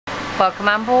Welcome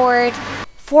on board.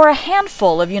 For a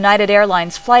handful of United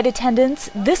Airlines flight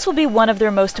attendants, this will be one of their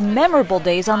most memorable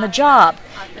days on the job,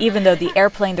 even though the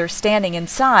airplane they're standing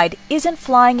inside isn't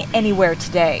flying anywhere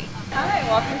today. Hi,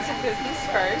 welcome to Business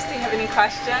First. Do you have any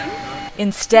questions?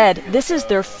 Instead, this is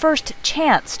their first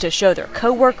chance to show their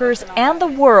coworkers and the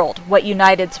world what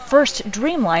United's first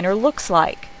Dreamliner looks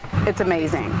like. It's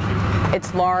amazing.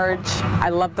 It's large. I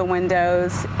love the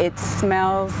windows. It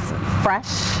smells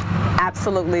fresh.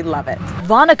 Absolutely love it.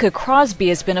 Vonica Crosby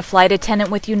has been a flight attendant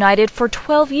with United for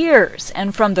 12 years,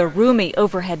 and from the roomy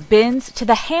overhead bins to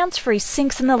the hands-free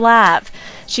sinks in the lav,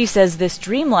 she says this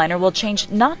Dreamliner will change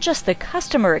not just the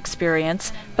customer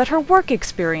experience, but her work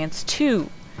experience too.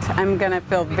 I'm going to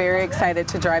feel very excited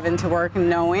to drive into work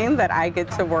knowing that I get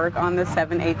to work on the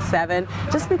 787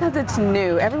 just because it's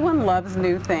new. Everyone loves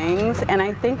new things, and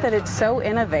I think that it's so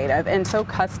innovative and so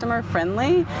customer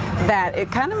friendly that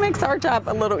it kind of makes our job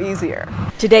a little easier.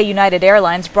 Today, United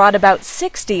Airlines brought about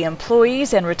 60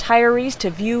 employees and retirees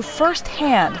to view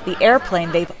firsthand the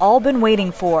airplane they've all been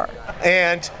waiting for.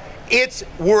 And it's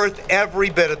worth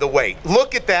every bit of the wait.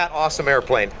 Look at that awesome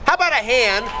airplane. How about a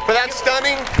hand for that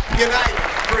stunning United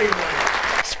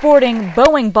Dreamliner? Sporting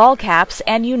Boeing ball caps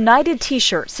and United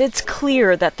t-shirts, it's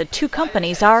clear that the two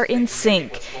companies are in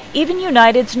sync. Even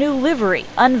United's new livery,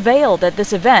 unveiled at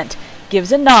this event,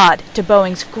 gives a nod to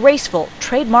Boeing's graceful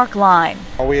trademark line.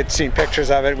 We had seen pictures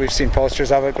of it, we've seen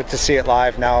posters of it, but to see it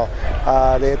live now,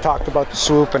 they had talked about the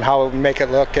swoop and how it would make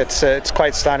it look. It's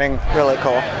quite stunning. Really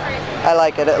cool. I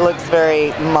like it. It looks very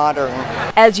modern.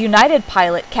 As United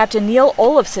pilot Captain Neil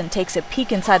Olafson takes a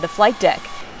peek inside the flight deck,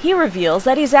 he reveals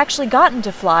that he's actually gotten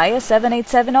to fly a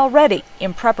 787 already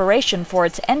in preparation for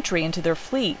its entry into their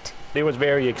fleet. It was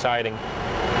very exciting.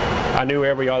 I knew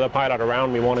every other pilot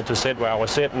around me wanted to sit where I was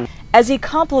sitting. As he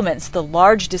compliments the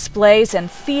large displays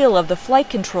and feel of the flight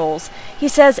controls, he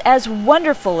says as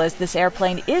wonderful as this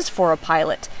airplane is for a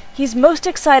pilot, he's most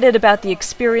excited about the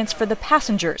experience for the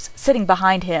passengers sitting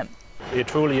behind him. It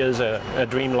truly is a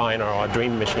Dreamliner or a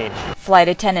dream machine. Flight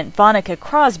attendant Vonica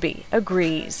Crosby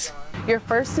agrees. Your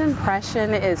first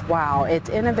impression is, wow, it's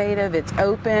innovative, it's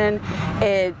open,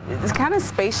 it's kind of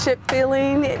spaceship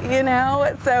feeling, you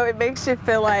know, so it makes you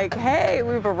feel like, hey,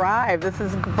 we've arrived, this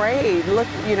is great, look,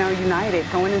 you know, United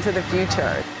going into the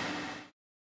future.